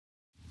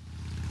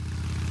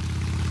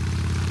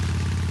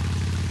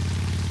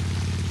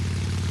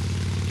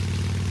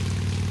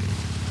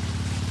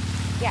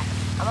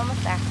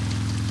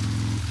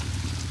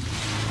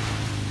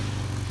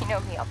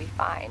be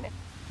fine.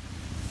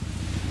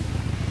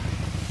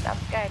 Sounds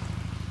good.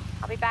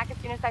 I'll be back as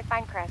soon as I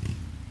find Chris.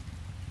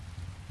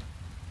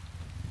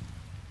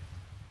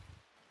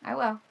 I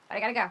will, but I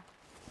gotta go.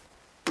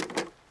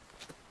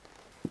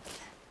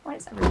 Why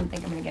does everyone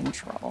think I'm gonna get in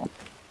trouble?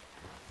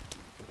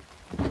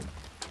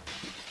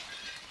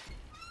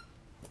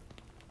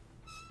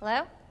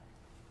 Hello?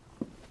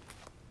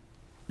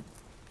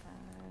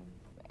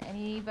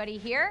 Anybody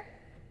here?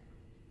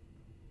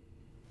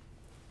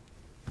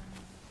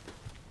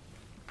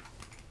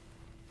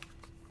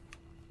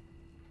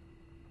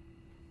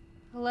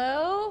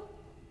 Hello?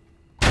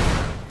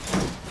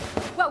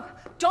 Whoa!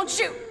 Don't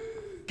shoot!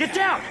 Get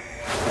down!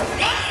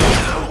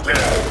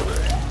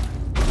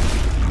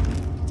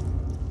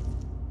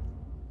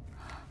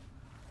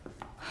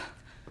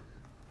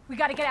 We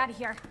gotta get out of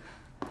here.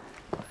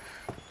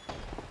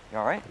 You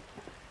alright?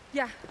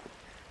 Yeah,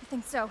 I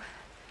think so.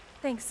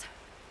 Thanks.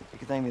 You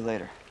can thank me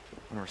later,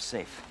 when we're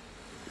safe.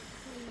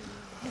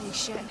 Holy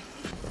shit.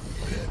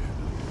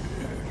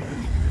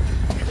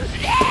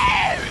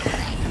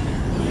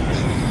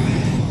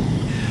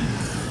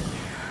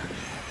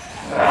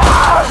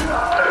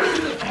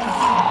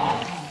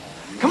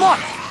 Come on!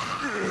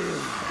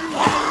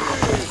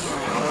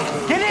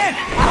 Get in!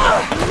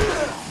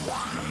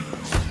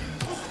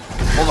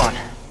 Hold on.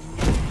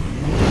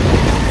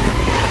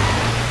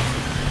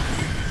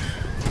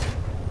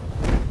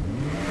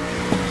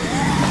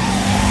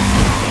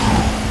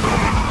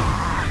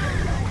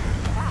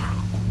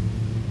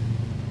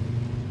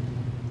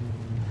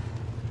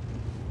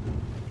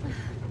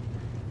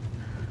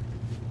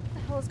 What the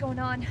hell is going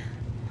on?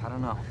 I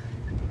don't know.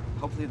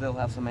 Hopefully they'll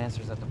have some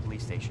answers at the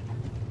police station.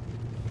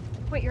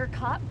 Wait, you're a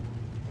cop?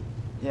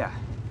 Yeah,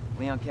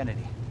 Leon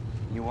Kennedy.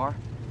 You are?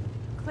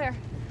 Claire.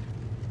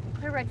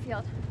 Claire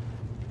Redfield.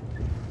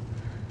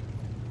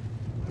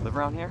 Live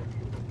around here?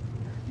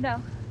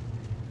 No.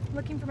 I'm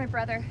looking for my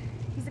brother.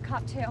 He's a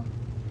cop too.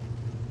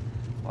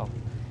 Well,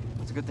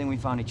 it's a good thing we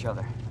found each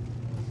other.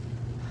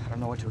 I don't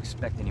know what to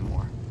expect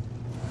anymore.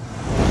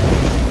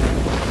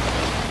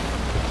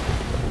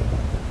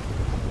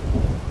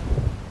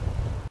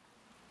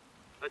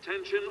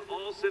 Attention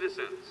all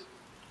citizens.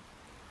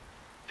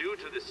 Due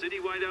to the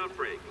citywide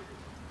outbreak,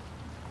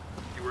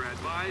 you are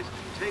advised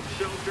to take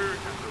shelter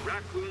at the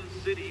Raccoon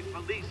City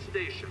Police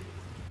Station.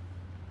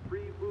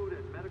 Free food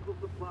and medical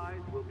supplies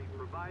will be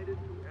provided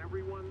to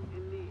everyone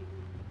in need.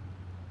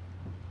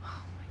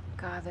 Oh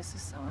my god, this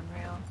is so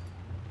unreal.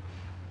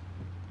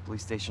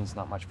 Police station's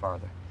not much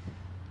farther.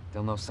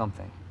 They'll know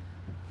something.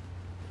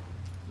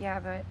 Yeah,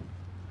 but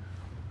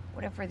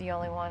what if we're the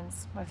only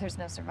ones? What if there's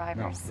no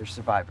survivors? No, there's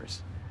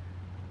survivors.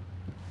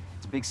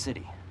 It's a big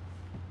city.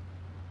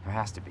 There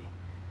has to be.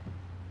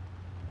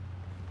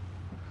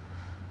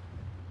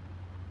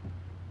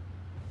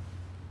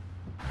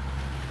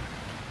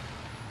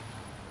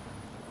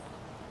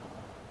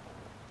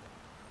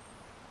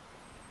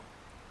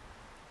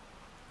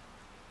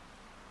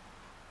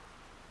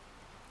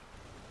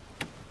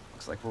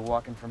 Looks like we're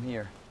walking from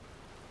here.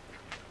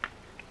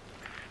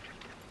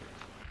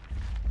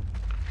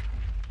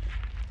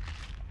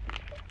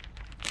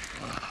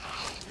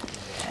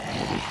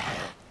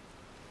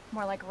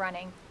 More like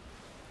running.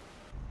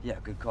 Yeah,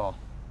 good call.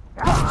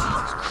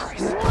 Jesus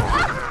Christ.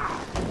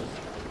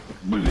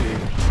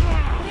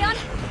 Leon,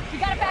 you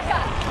gotta back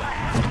up.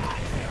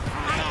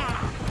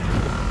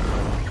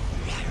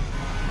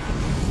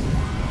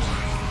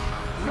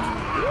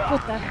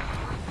 What the?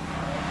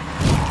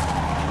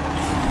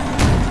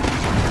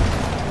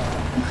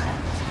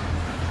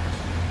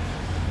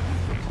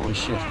 Holy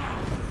shit.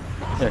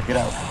 There, get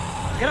out.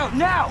 Get out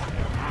now!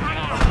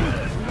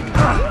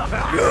 I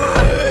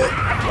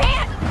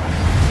can't!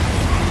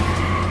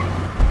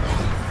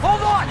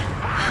 Hold on!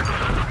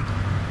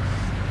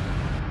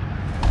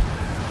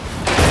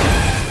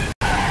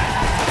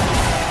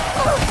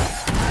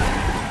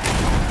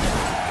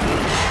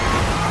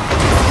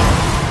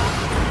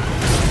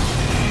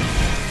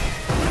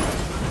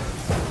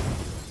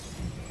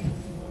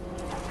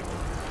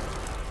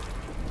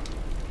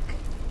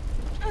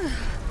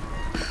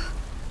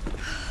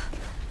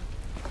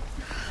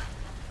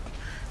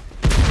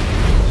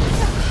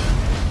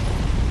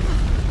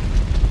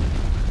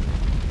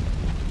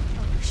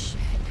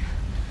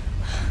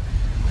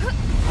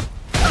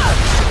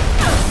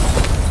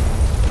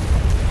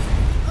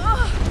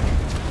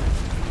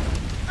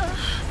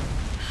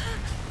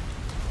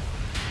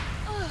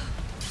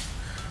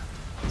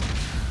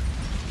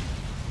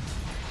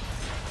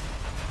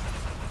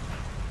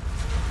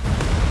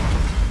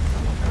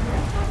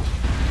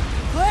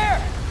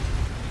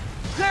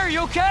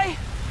 You okay?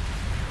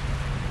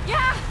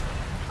 Yeah,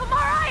 I'm all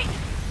right.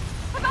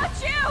 How about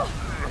you?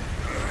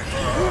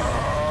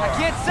 I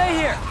can't stay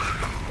here.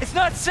 It's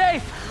not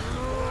safe.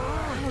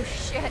 Oh,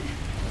 shit.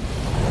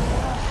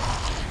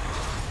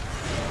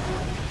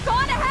 Go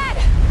on ahead.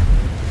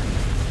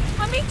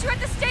 I'll meet you at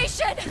the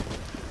station.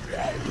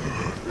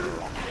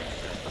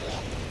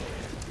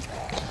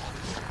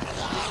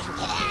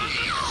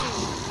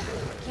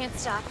 Can't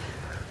stop.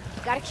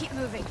 Gotta keep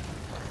moving.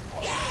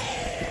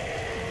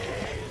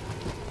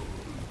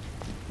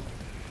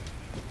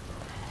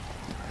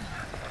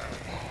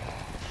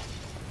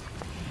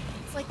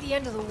 the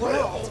end of the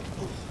world.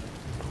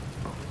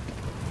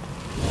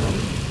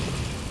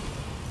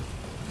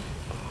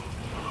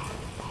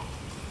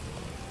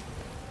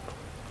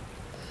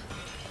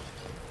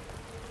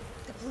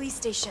 The police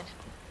station.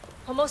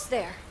 Almost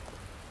there.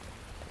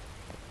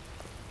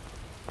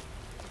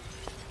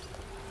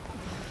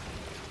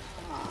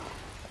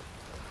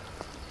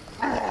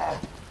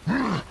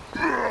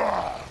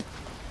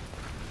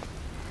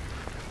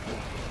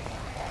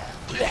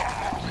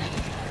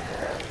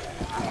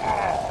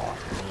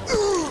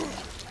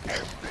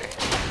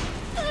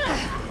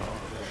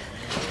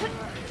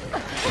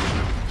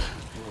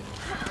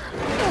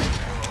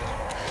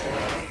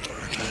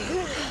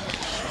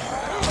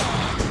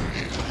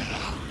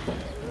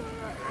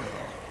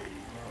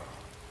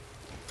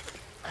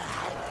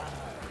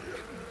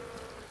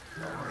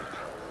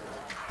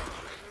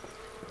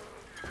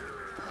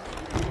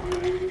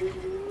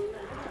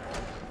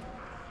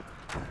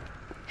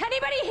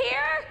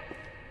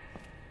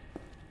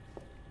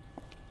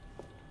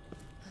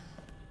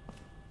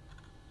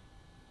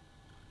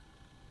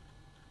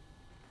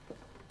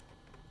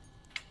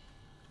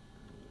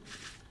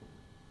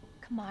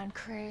 Come on,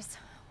 Chris.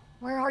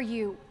 Where are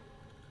you?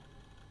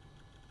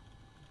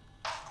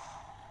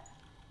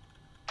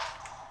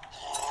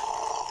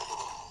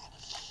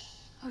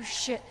 Oh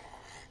shit.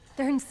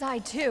 They're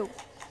inside too.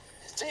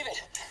 David!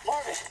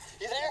 Marvin!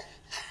 You there?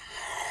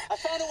 I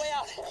found a way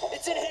out.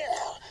 It's in here.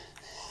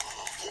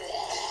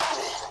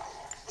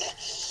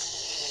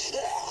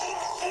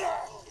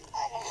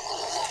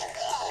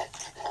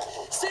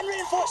 Send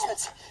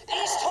reinforcements!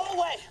 East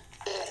hallway!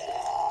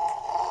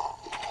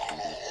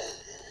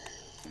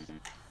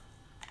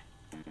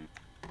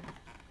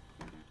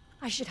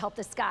 I should help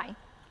this guy.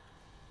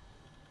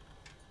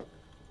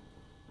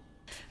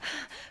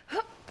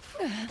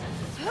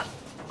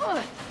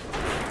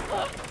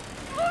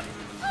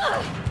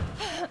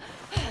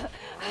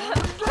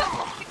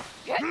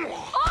 Get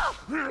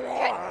off! Get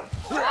up!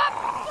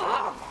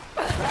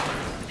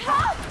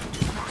 Help!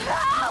 Help!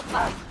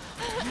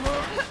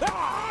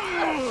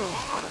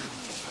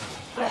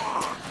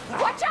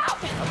 Watch out!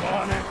 I'm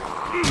on it.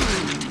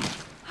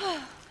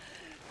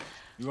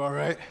 You all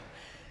right?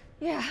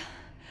 Yeah.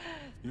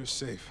 You're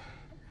safe.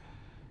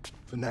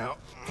 For now.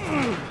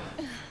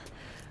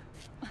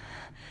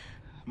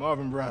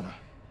 Marvin Branner.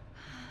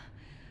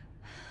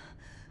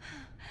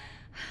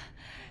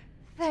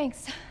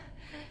 Thanks.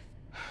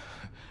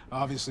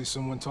 Obviously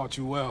someone taught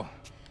you well.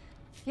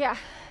 Yeah.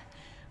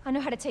 I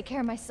know how to take care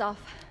of myself.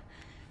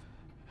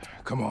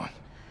 Come on.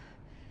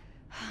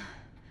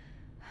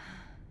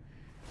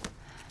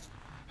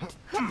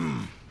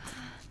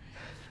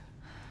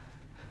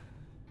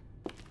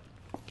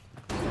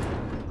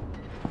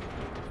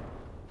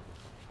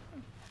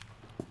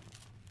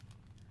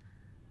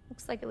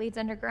 Looks like it leads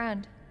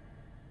underground.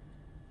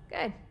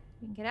 Good.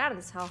 We can get out of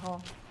this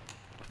hellhole.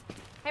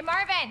 Hey,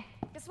 Marvin!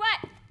 Guess what?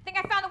 I think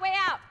I found the way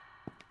out!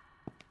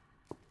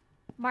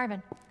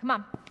 Marvin, come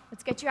on.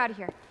 Let's get you out of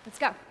here. Let's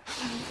go.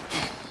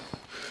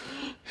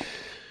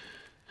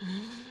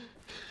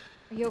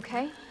 Are you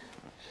okay?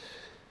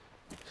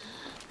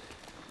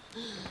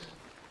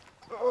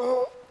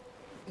 Oh,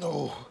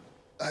 no.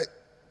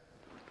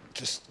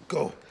 Just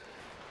go.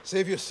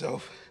 Save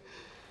yourself.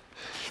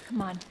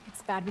 Come on.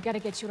 It's bad. We gotta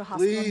get you to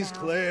hospital now. Please,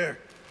 Claire.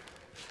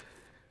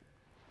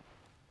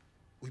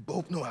 We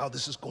both know how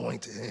this is going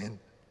to end.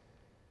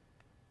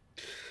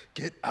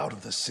 Get out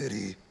of the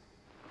city.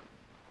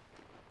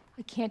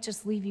 I can't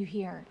just leave you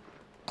here.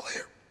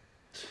 Claire,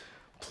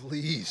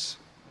 please,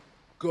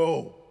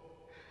 go.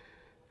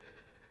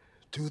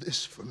 Do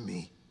this for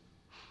me.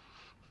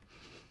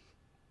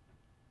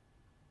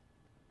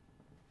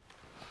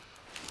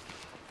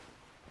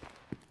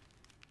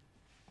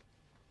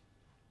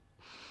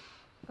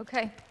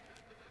 Okay.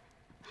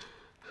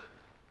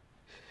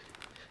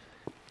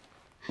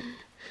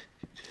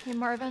 Hey,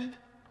 Marvin.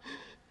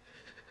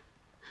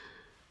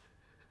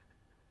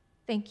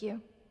 Thank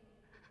you.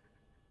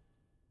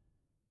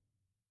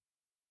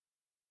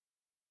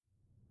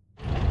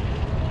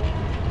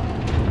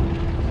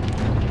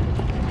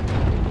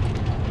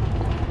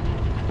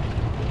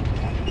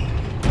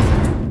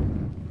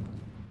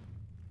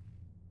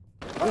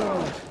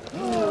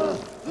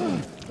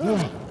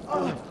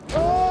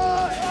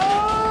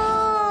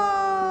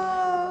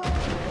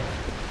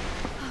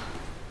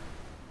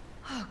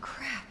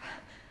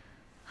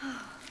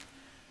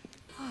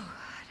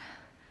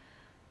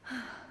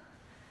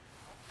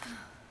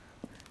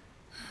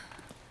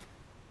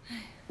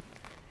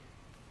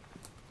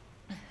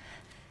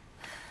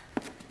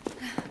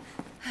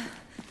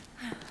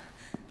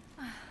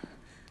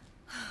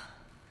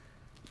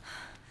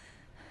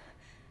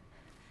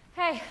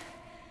 Hey,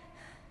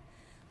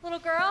 little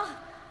girl.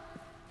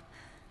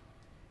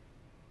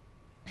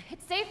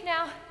 It's safe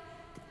now.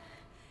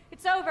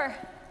 It's over.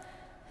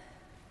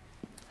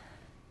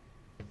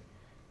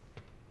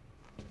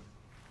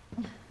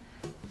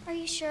 Are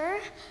you sure?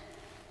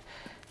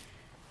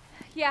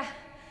 Yeah,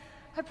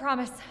 I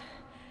promise.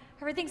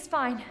 Everything's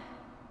fine.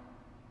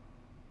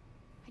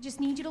 I just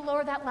need you to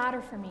lower that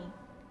ladder for me.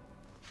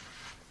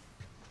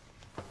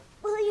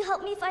 you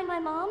help me find my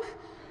mom?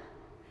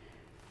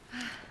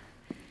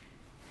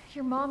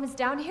 Your mom is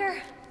down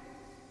here?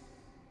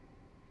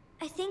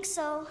 I think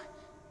so.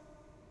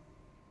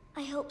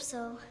 I hope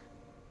so.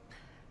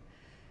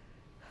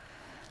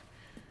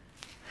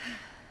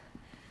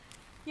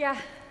 Yeah.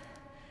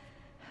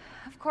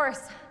 Of course.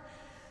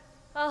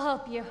 I'll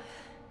help you.